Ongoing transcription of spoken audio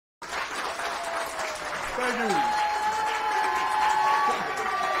Thank you.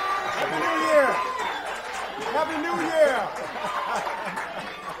 Happy New Year. Happy New Year.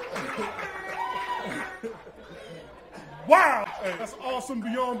 Wow. Hey, that's awesome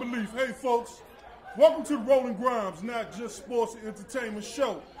beyond belief. Hey, folks, welcome to the Roland GRIMES, not just sports and entertainment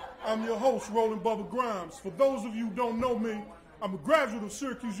show. I'm your host, Roland Bubba Grimes. For those of you who don't know me, I'm a graduate of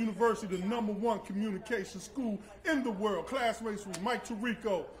Syracuse University, the #1 communication school in the world. Classmates with Mike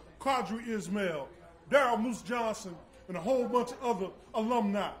Tirico, Quadri Ismail, Darryl Moose Johnson, and a whole bunch of other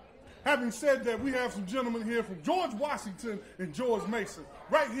alumni. Having said that, we have some gentlemen here from George Washington and George Mason,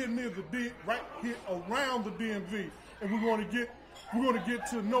 right here near right here around the DMV, and we're going to get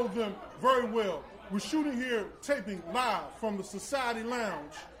to know them very well. We're shooting here, taping live from the Society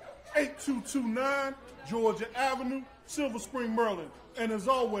Lounge, 8229 Georgia Avenue, Silver Spring, Maryland. And as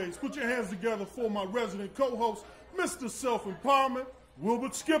always, put your hands together for my resident co-host, Mr. Self-Empowerment,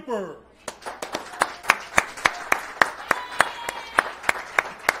 Wilbert Skipper.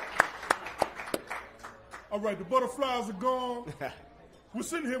 All right, the butterflies are gone. We're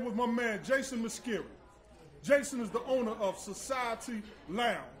sitting here with my man, Jason Muscari. Jason is the owner of Society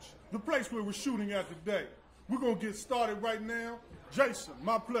Lounge, the place where we're shooting at today. We're going to get started right now. Jason,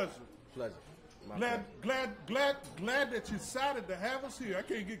 my pleasure. Pleasure. Glad that you decided to have us here. I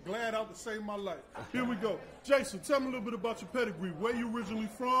can't get glad out to save my life. Here we go. Jason, tell me a little bit about your pedigree. Where you originally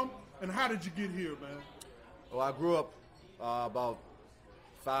from, and how did you get here, man? Well, I grew up about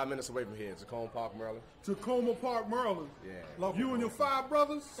 5 minutes away from here, Tacoma Park, Maryland. Tacoma Park, Maryland. Yeah. Like you and your 5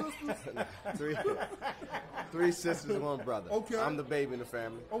 brothers, sisters? Three sisters and 1 brother. Okay. I'm the baby in the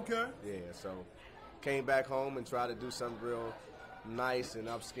family. Okay. Yeah, so came back home and tried to do something real nice and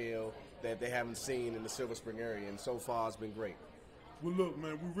upscale that they haven't seen in the Silver Spring area, and so far it's been great. Well, look,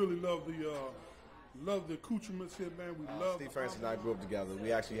 man, we really love the accoutrements here, man. We love. Steve Francis and I grew up together.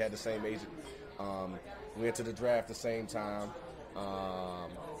 We actually had the same agent. We went to the draft the same time.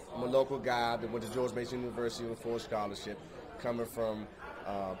 I'm a local guy that went to George Mason University with a full scholarship, coming from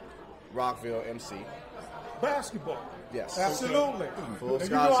Rockville, MC. Basketball. Yes. Absolutely. Full And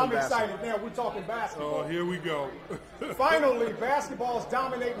scholarship I'm excited now. We're talking basketball. Oh, here we go. Finally, basketball's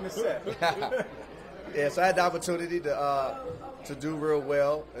dominating the set. Yeah, so I had the opportunity to do real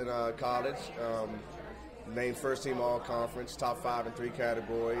well in college. Named first team all conference, top 5 in 3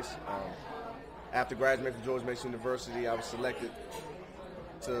 categories. After graduating from George Mason University, I was selected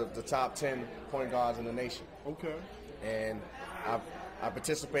to the top 10 point guards in the nation. Okay. And I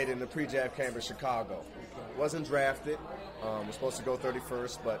participated in the pre-draft camp in Chicago. Wasn't drafted. Was supposed to go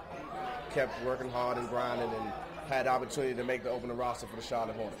 31st, but kept working hard and grinding and had the opportunity to make the opening roster for the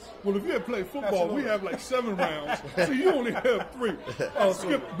Charlotte Hornets. Well, if you had played football, Absolutely. we have like 7 rounds, so you only have 3.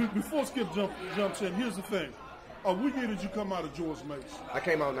 Skip, before Skip jumps in, here's the thing. What year did you come out of George Mason? I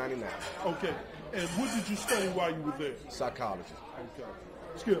came out in 99. Okay. And what did you study while you were there? Psychology. Okay.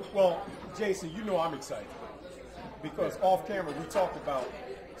 Skip. Well, Jason, you know I'm excited because off camera we talked about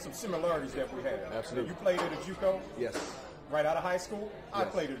some similarities that we have. Absolutely. You played at a JUCO Yes. right out of high school. I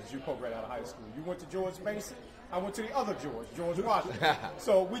Yes. played at a JUCO right out of high school. You went to George Mason. I went to the other George Washington.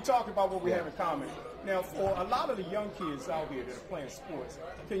 So we talked about what we have in common. Now, for a lot of the young kids out here that are playing sports,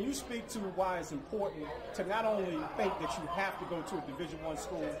 can you speak to why it's important to not only think that you have to go to a Division I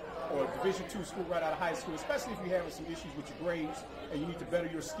school or a Division II school right out of high school, especially if you're having some issues with your grades and you need to better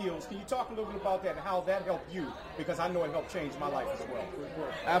your skills? Can you talk a little bit about that and how that helped you? Because I know it helped change my life as well.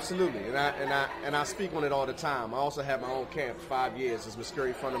 Absolutely, and I speak on it all the time. I also have my own camp, 5 years. It's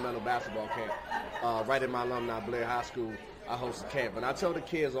Muscari Fundamental Basketball Camp, right in my alumni Blair High School. I host a camp, and I tell the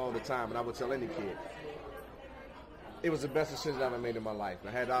kids all the time, and I would tell any kid, it was the best decision I've ever made in my life.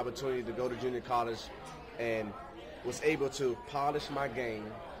 I had the opportunity to go to junior college and was able to polish my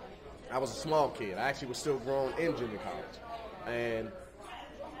game. I was a small kid. I actually was still growing in junior college. And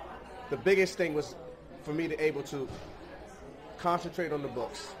the biggest thing was for me to able to concentrate on the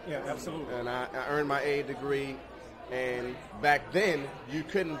books. Yeah, absolutely. And I earned my A degree. And back then, you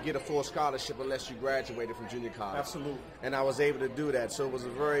couldn't get a full scholarship unless you graduated from junior college. Absolutely. And I was able to do that. So it was a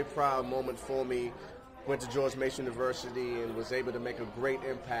very proud moment for me. Went to George Mason University and was able to make a great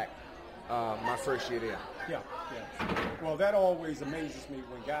impact my first year there. Yeah. Well, that always amazes me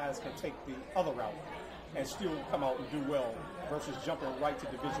when guys can take the other route and still come out and do well versus jumping right to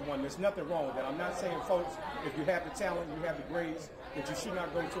Division I. There's nothing wrong with that. I'm not saying, folks, if you have the talent, you have the grades, that you should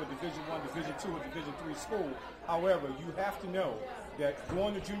not go to a Division I, Division II, or Division III school. However, you have to know that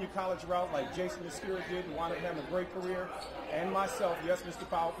going the junior college route like Jason Muscari did and wound up having a great career, and myself, yes, Mr.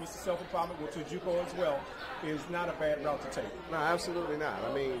 Self-Empowerment, went to JUCO as well, is not a bad route to take. No, absolutely not.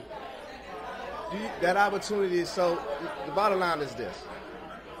 I mean, that opportunity is so, the bottom line is this.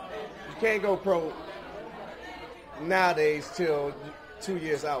 You can't go pro nowadays till 2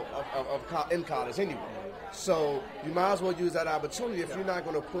 years out in college anyway. So you might as well use that opportunity. If you're not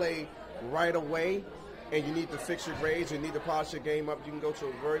going to play right away and you need to fix your grades, you need to polish your game up, you can go to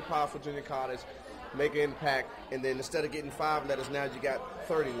a very powerful junior college, make an impact, and then instead of getting 5 letters, now you got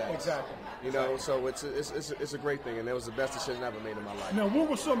 30 letters. Exactly. You know, so it's a great thing, and it was the best decision I ever made in my life. Now, what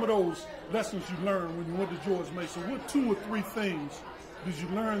were some of those lessons you learned when you went to George Mason? What 2 or 3 things did you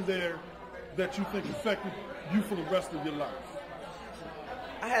learn there that you think affected you for the rest of your life?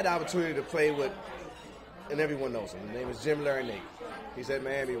 I had the opportunity to play with, and everyone knows him. His name is Jim Larinaga. He's at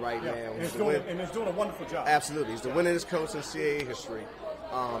Miami right now. And he's doing a wonderful job. Absolutely. He's the winningest coach in CAA history.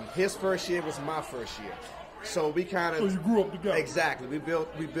 His first year was my first year. So we kind of... So you grew up together. Exactly. We built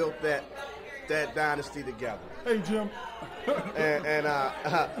that dynasty together. Hey, Jim.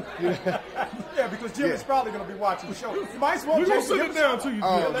 Yeah, because Jim is probably going to be watching the show. You might as well We're going to sit it down to you,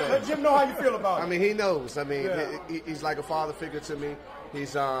 Jim. Let Jim know how you feel about it. I mean, he knows. I mean, he's like a father figure to me.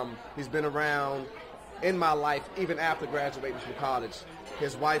 He's been around in my life even after graduating from college.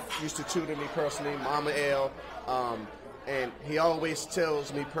 His wife used to tutor me personally, Mama L, and he always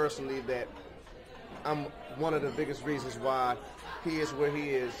tells me personally that I'm one of the biggest reasons why he is where he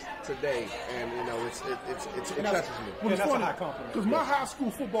is today, and you know it touches me. Well, it's funny because my high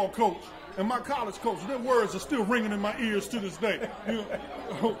school football coach and my college coach, their words are still ringing in my ears to this day. You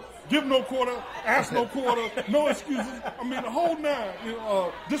know, give no quarter, ask no quarter, no excuses. I mean, the whole 9. You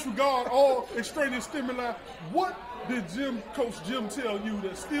know, disregard all extraneous stimuli. What did Coach Jim tell you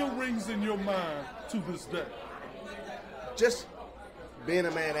that still rings in your mind to this day? Just being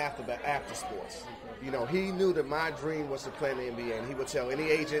a man after sports. You know, he knew that my dream was to play in the NBA, and he would tell any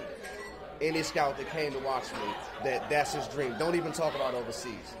agent, any scout that came to watch me that that's his dream. Don't even talk about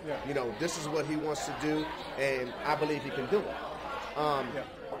overseas. Yeah. You know, this is what he wants to do, and I believe he can do it.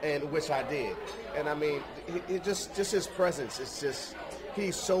 And which I did. And I mean, it just his presence. It's just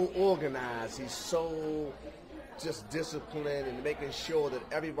he's so organized. He's so just disciplined and making sure that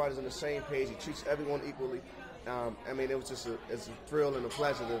everybody's on the same page. He treats everyone equally. I mean, it was just it's a thrill and a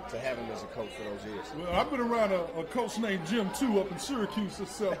pleasure to have him as a coach for those years. Well, I've been around a coach named Jim, too, up in Syracuse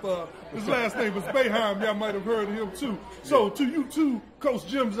himself. His last name was Boeheim. Y'all might have heard of him, too. So to you, too, Coach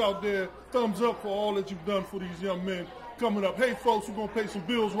Jim's out there, thumbs up for all that you've done for these young men coming up. Hey, folks, we're going to pay some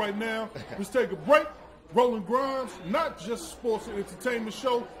bills right now. Let's take a break. Roland Grimes, not just sports and entertainment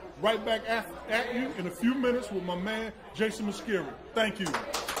show. Right back at you in a few minutes with my man, Jason Muscari. Thank you.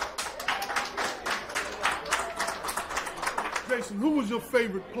 Jason, who was your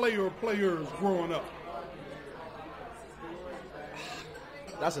favorite player or players growing up?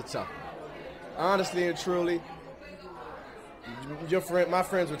 That's a tough one. Honestly and truly, my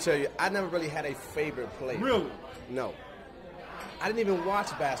friends would tell you, I never really had a favorite player. Really? No. I didn't even watch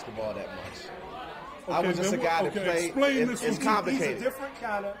basketball that much. Okay, I was just a guy that played. Explain this. It's complicated. He's a different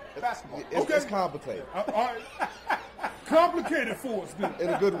kind of basketball. It's complicated. All right. Complicated for us, then. In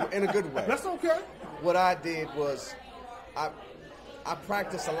a good way. That's okay. What I did was I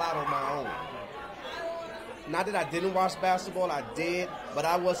practiced a lot on my own. Not that I didn't watch basketball, I did, but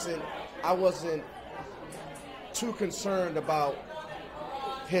I wasn't too concerned about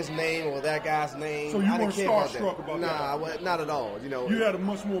his name or that guy's name. So you weren't starstruck about that? Nah, not at all. You know, you had a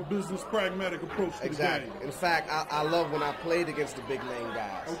much more business pragmatic approach to exactly. the game. In fact, I love when I played against the big name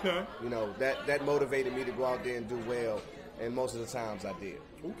guys. Okay. You know, that motivated me to go out there and do well, and most of the times I did.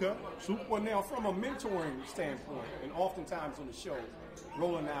 Okay. Super. Well, now, from a mentoring standpoint, and oftentimes on the show,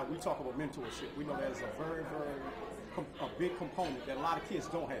 Roland and I, we talk about mentorship. We know that is a very, very a big component that a lot of kids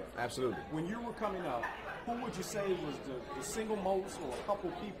don't have. Absolutely. When you were coming up, who would you say was the single most, or a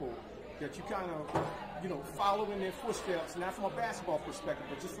couple people that you kind of, followed in their footsteps, not from a basketball perspective,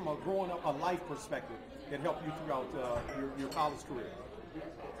 but just from a growing up, a life perspective that helped you throughout your college career?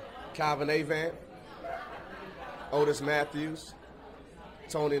 Calvin Avant, Otis Matthews,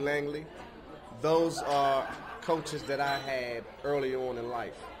 Tony Langley. Those are coaches that I had early on in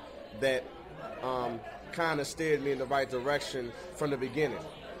life that kind of steered me in the right direction from the beginning.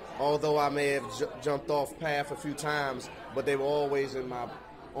 Although I may have jumped off path a few times, but they were always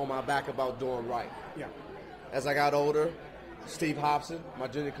on my back about doing right. Yeah. As I got older, Steve Hobson, my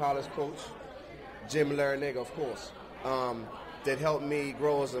junior college coach, Jim Larinaga, of course, that helped me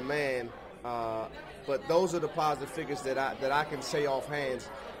grow as a man. But those are the positive figures that I can say offhand,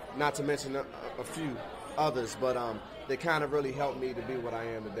 not to mention a few others, but they kind of really helped me to be what I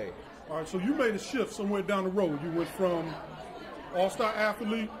am today. All right, so you made a shift somewhere down the road. You went from all-star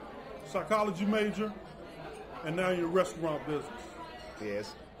athlete, psychology major, and now you're in restaurant business.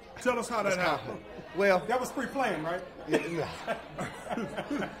 Yes. Tell us how that happened. Well, That was pre-planned, right? You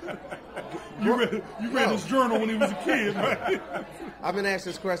read his journal when he was a kid, right? I've been asked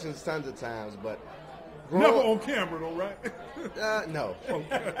this question tons of times, but Never on camera, though, right? no.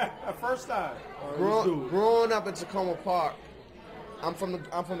 First time. Growing up in Tacoma Park, I'm from the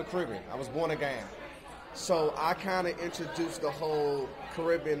Caribbean. I was born in Guyana, so I kind of introduced the whole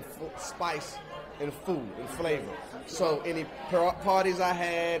Caribbean spice and food and flavor. So any parties I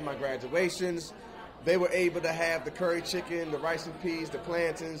had, my graduations, they were able to have the curry chicken, the rice and peas, the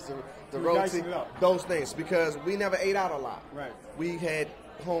plantains, the roti, those things, because we never ate out a lot. Right. We had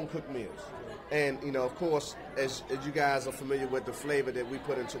home cooked meals. And, you know, of course, as you guys are familiar with the flavor that we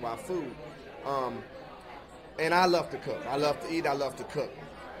put into our food. And I love to cook. I love to eat. I love to cook.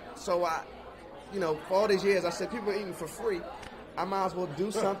 So, for all these years, I said, people are eating for free. I might as well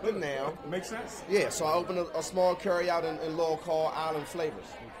do something now. Makes sense. Yeah, so I opened a small carry-out in Lowell called Island Flavors.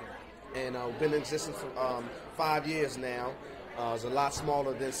 And I've been in existence for 5 years now. It's a lot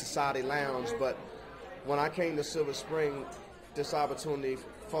smaller than Society Lounge, but when I came to Silver Spring, this opportunity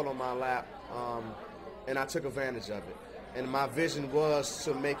fell on my lap, and I took advantage of it. And my vision was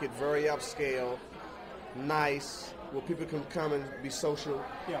to make it very upscale, nice, where people can come and be social,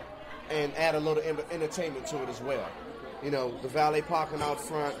 and add a little entertainment to it as well. You know, the valet parking out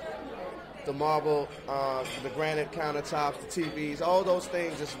front, the marble, the granite countertops, the TVs, all those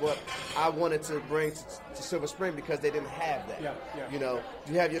things is what I wanted to bring to Silver Spring because they didn't have that. You know,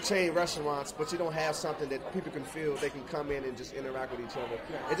 you have your chain restaurants, but you don't have something that people can feel they can come in and just interact with each other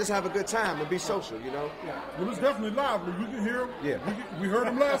and just have a good time and be social, you know? Well, it's definitely lively. We can hear him. Yeah. We heard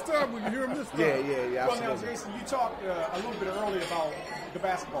him last time. We can hear him this time. Yeah, Well, now, absolutely. Jason, you talked a little bit earlier about the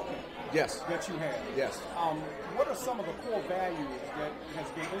basketball camp. Yes. That you have. Yes. What are some of the core values that has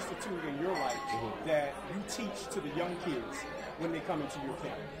been instituted in your life that you teach to the young kids when they come into your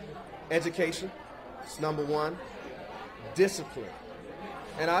camp? Education, it's number one. Discipline.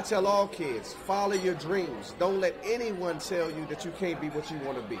 And I tell all kids, follow your dreams. Don't let anyone tell you that you can't be what you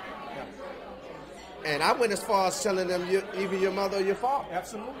want to be. And I went as far as telling them, even your mother or your father.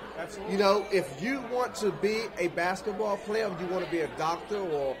 Absolutely. You know, if you want to be a basketball player, if you want to be a doctor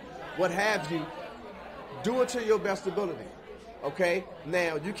or what have you, do it to your best ability. Okay?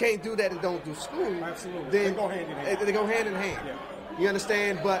 Now, you can't do that and don't do school. Absolutely. Then They go hand in hand. They go hand in hand. You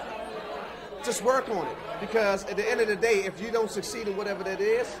understand? But just work on it. Because at the end of the day, if you don't succeed in whatever that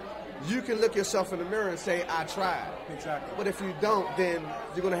is, you can look yourself in the mirror and say, I tried. Exactly. But if you don't, then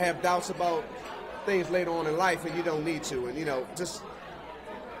you're going to have doubts about things later on in life, and you don't need to. And, you know, just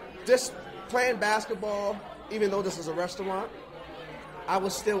playing basketball, even though this is a restaurant, I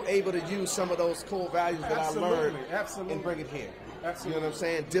was still able to use some of those core values that I learned and bring it here. You know what I'm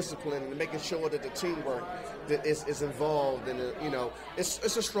saying? Discipline and making sure that the teamwork that is involved. And,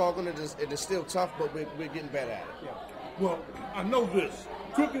 it's a struggle, and it is still tough, but we're getting better at it. Well, I know this.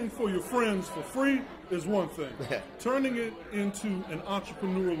 Cooking for your friends for free is one thing. Turning it into an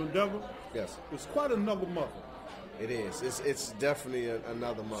entrepreneurial endeavor is quite another mother. It is. It's definitely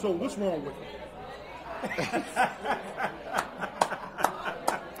another mother. So what's wrong with it?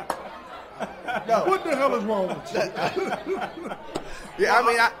 No. What the hell is wrong with you?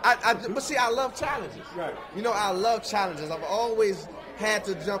 But see, I love challenges. Right. You know, I love challenges. I've always had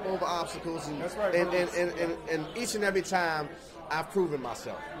to jump over obstacles, and That's right, and each and every time I've proven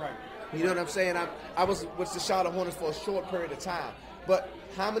myself. Right. You know what I'm saying? I was with the Charlotte Hornets for a short period of time, but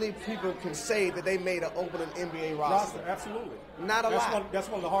how many people can say that they made an opening NBA roster? Absolutely. Not a lot. That's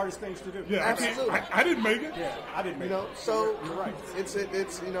one of the hardest things to do. Yeah, Absolutely. I didn't make it. Yeah, I didn't make You know, it. so You're right. it's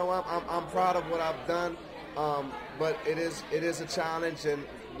I'm proud of what I've done, but it is a challenge, and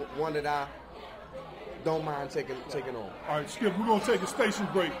one that I don't mind taking on. All right, Skip, we're going to take a station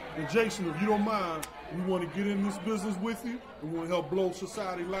break. And Jason, if you don't mind, we want to get in this business with you. We want to help blow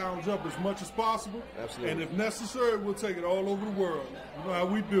Society Lounge up as much as possible. Absolutely. And if necessary, we'll take it all over the world. You know how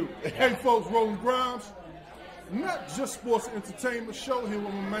we do. Hey, folks, Roland GRIMES, not just sports and entertainment show, here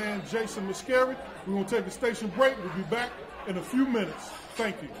with my man Jason Muscari. We're going to take a station break. We'll be back in a few minutes.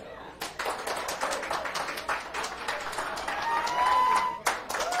 Thank you.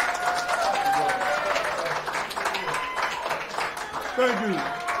 Thank you.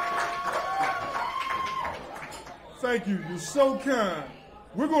 Thank you. You're so kind.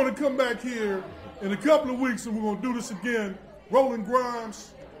 We're going to come back here in a couple of weeks, and we're going to do this again. Roland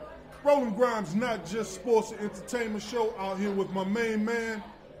GRIMES. Roland GRIMES, not just sports and entertainment show, out here with my main man,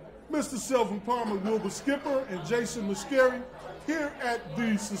 Mr. Self-Empowerment Wilbur Skipper and Jason Muscari, here at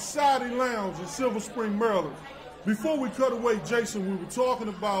the Society Lounge in Silver Spring, Maryland. Before we cut away, Jason, we were talking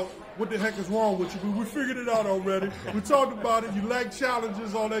about what the heck is wrong with you. We figured it out already. We talked about it. You like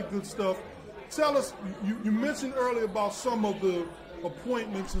challenges, all that good stuff. Tell us, you mentioned earlier about some of the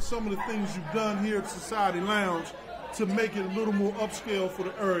appointments and some of the things you've done here at Society Lounge to make it a little more upscale for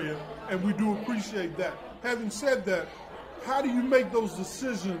the area, and we do appreciate that. Having said that, how do you make those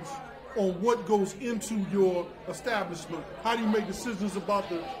decisions on what goes into your establishment? How do you make decisions about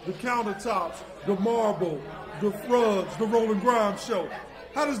the countertops, the marble, the rugs, the Roland Grimes show?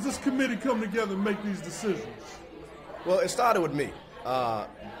 How does this committee come together and make these decisions? Well, it started with me.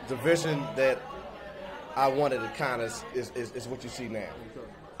 The vision that I wanted to kind of is what you see now.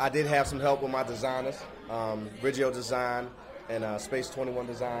 I did have some help with my designers, Rigio Design and Space 21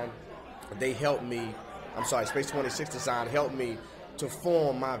 Design. They helped me, Space 26 Design helped me to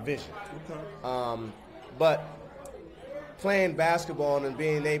form my vision. Okay. But playing basketball and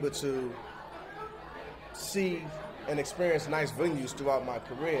being able to see and experience nice venues throughout my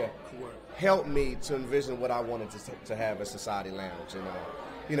career helped me to envision what I wanted to have at Society Lounge. And,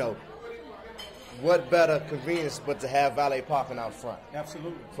 you know, what better convenience but to have valet parking out front?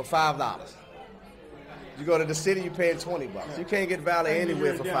 Absolutely. For $5. You go to the city, you're paying $20. Yeah. You can't get valet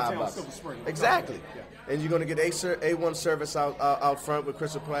anywhere for $5. Exactly. Yeah. And you're going to get A1 service out front with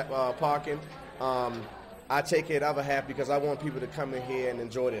crystal parking. I take care of the other half because I want people to come in here and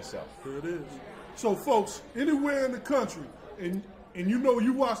enjoy themselves. There it is. So, folks, anywhere in the country, and you know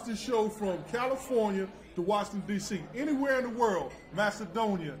you watch this show from California to Washington, D.C., anywhere in the world,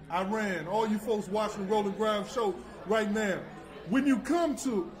 Macedonia, Iran, all you folks watching the Roland Grimes show right now, when you come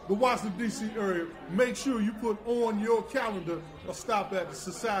to the Washington, D.C. area, make sure you put on your calendar a stop at the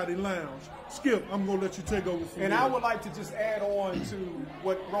Society Lounge. Skip, I'm going to let you take over from And here. I would like to just add on to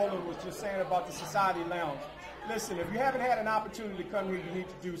what Roland was just saying about the Society Lounge. Listen, if you haven't had an opportunity to come here, you need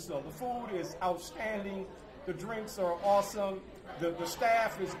to do so. The food is outstanding. The drinks are awesome. The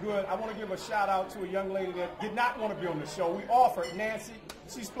staff is good. I want to give a shout out to a young lady that did not want to be on the show. We offered Nancy.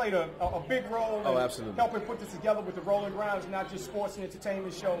 She's played a big role in helping put this together with the Roland Grimes, not just sports and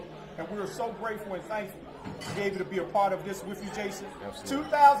entertainment show. And we are so grateful and thankful to be able to be a part of this with you, Jason. Absolutely.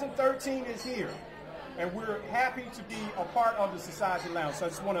 2013 is here. And we're happy to be a part of the Society Lounge. So I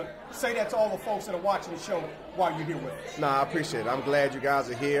just want to say that to all the folks that are watching the show while you're here with us. No, I appreciate it. I'm glad you guys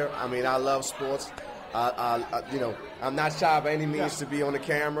are here. I mean, I love sports. You know, I'm not shy by any means to be on the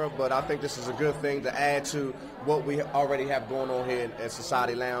camera, but I think this is a good thing to add to what we already have going on here at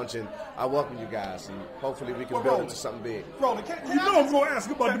Society Lounge, and I welcome you guys, and hopefully we can build it to something big. Roland, I'm going to ask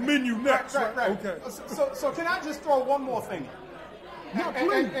about the menu next. Right. Okay. So can I just throw one more thing in? Yeah,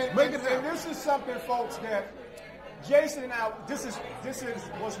 please. Make it happen. And this is something, folks, that Jason and I,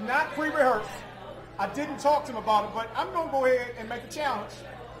 was not pre-rehearsed. I didn't talk to him about it, but I'm going to go ahead and make a challenge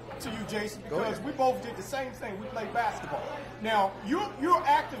to you, Jason, because we both did the same thing. We played basketball. Now, you're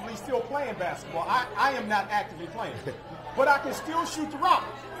actively still playing basketball. I am not actively playing, but I can still shoot the rock.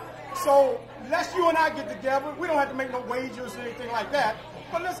 So let's you and I get together. We don't have to make no wagers or anything like that,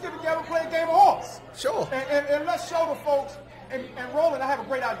 but let's get together and play a game of horse. Sure. And let's show the folks, and Roland, I have a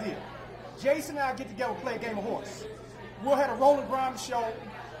great idea. Jason and I get together and play a game of horse. We'll have a Roland Grimes show,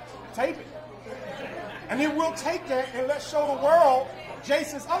 tape it. And then we'll take that and let's show the world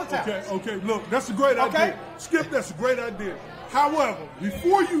Jason's other talents. Okay, look, that's a great idea. Skip, that's a great idea. However,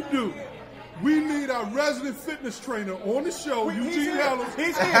 before you do, we need our resident fitness trainer on the show, Eugene Ellis,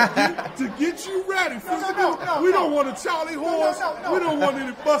 to get you ready. We don't want a Charlie horse. We don't want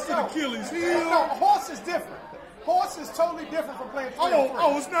any busted Achilles heel. No, horse is different. Horse is totally different from playing football.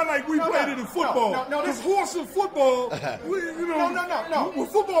 Oh, it's not like we played it in football. Because horse and football, when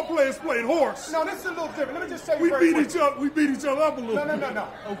football players played horse. No, this is a little different. Let me just say we beat each other up a little bit. No.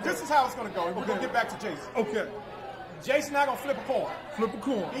 Okay. This is how it's going to go. We're going to get back to Jason. Okay. Jason and I going to flip a coin. Flip a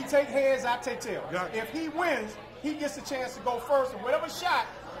coin. He take heads, I take tails. Gotcha. If he wins, he gets a chance to go first. And whatever shot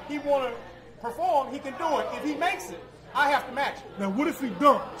he want to perform, he can do it. If he makes it, I have to match it. Now, what if he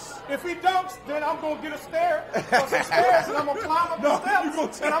dunks? If he dunks, then I'm going to get a stare, or some stairs, and I'm going to climb up the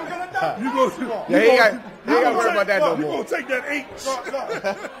steps, and I'm going to dunk. He ain't got to worry about that no more. You're going to take that H.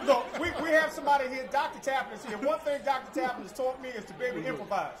 Look, we have somebody here, Dr. Tappan is here. One thing Dr. Tappan has taught me is to be able to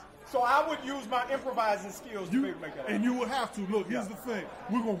improvise. So I would use my improvising skills to be able to make that happen. And you will have to. Look, here's the thing.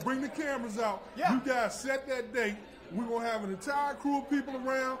 We're going to bring the cameras out. Yeah. You guys set that date. We're going to have an entire crew of people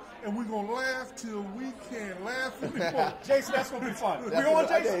around, and we're going to laugh till we can't laugh anymore. Jason, that's going to be fun. We on,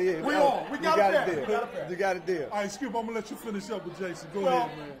 Jason? Yeah. We on. We got it there. You got it there. All right, Skip, I'm going to let you finish up with Jason. Go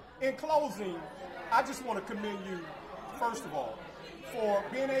ahead, man. In closing, I just want to commend you, first of all, for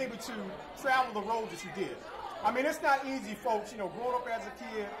being able to travel the road that you did. I mean, it's not easy, folks, growing up as a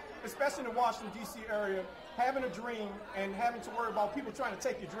kid, especially in the Washington DC area, having a dream and having to worry about people trying to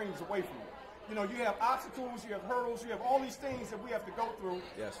take your dreams away from you. You know, you have obstacles, you have hurdles, you have all these things that we have to go through.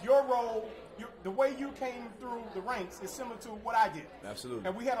 Yes. Your role, the way you came through the ranks is similar to what I did. Absolutely.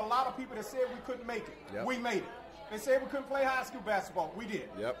 And we had a lot of people that said we couldn't make it. Yep. We made it. They said we couldn't play high school basketball. We did.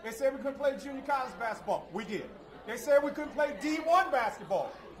 Yep. They said we couldn't play junior college basketball. We did. They said we couldn't play D1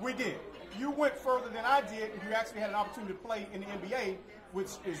 basketball. We did. You went further than I did, and you actually had an opportunity to play in the NBA, which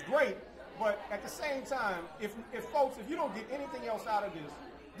is great. But at the same time, if folks, if you don't get anything else out of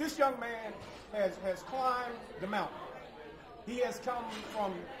this young man has climbed the mountain. He has come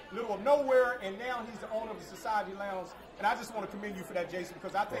from little of nowhere, and now he's the owner of the Society Lounge. And I just want to commend you for that, Jason,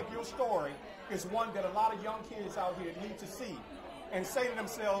 because I think your story is one that a lot of young kids out here need to see and say to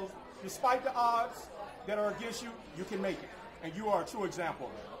themselves, despite the odds that are against you, you can make it. And you are a true example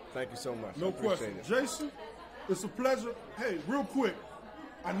of it. Thank you so much. No question. Jason, it's a pleasure. Hey, real quick,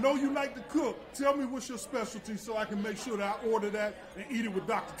 I know you like to cook. Tell me what's your specialty so I can make sure that I order that and eat it with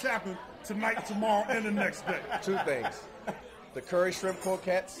Dr. Tappan tonight, tomorrow, and the next day. Two things. The curry shrimp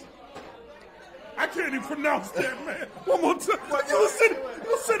croquettes. I can't even pronounce that, man. One more time. You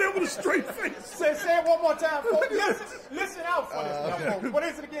sit there with a straight face. Say it one more time, folks. Listen out for this now, folks. What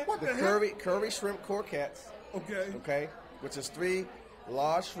is it again? The curry shrimp croquettes. Okay. Which is 3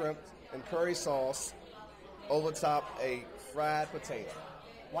 large shrimp and curry sauce over top a fried potato.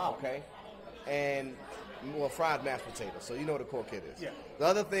 Wow. Okay. And fried mashed potato. So you know what a croquette is. Yeah. The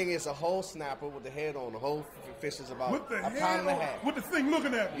other thing is a whole snapper with the head on. The whole fish is about with the a pound and a half. With the thing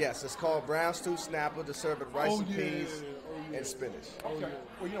looking at me. Yes, it's called brown stew snapper to serve with rice and peas and spinach. Okay.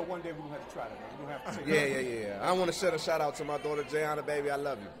 Well, you know, one day we're going to have to try that. We're going to have to say Yeah. I want to send a shout out to my daughter, Jayana, baby. I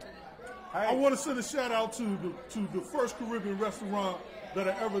love you. Hey. I want to send a shout out to the first Caribbean restaurant that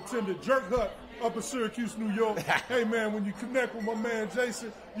I ever attended, Jerk Hut, up in Syracuse, New York. Hey, man, when you connect with my man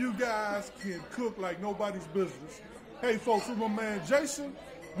Jason, you guys can cook like nobody's business. Hey, folks, with my man Jason,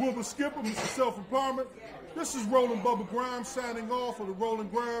 Wilbur Skipper, Mr. Self-Empowerment, this is Roland Bubba Grimes signing off for the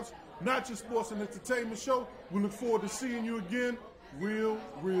Roland Grimes, Not Your Sports and Entertainment Show. We look forward to seeing you again real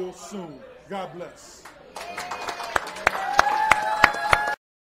soon. God bless.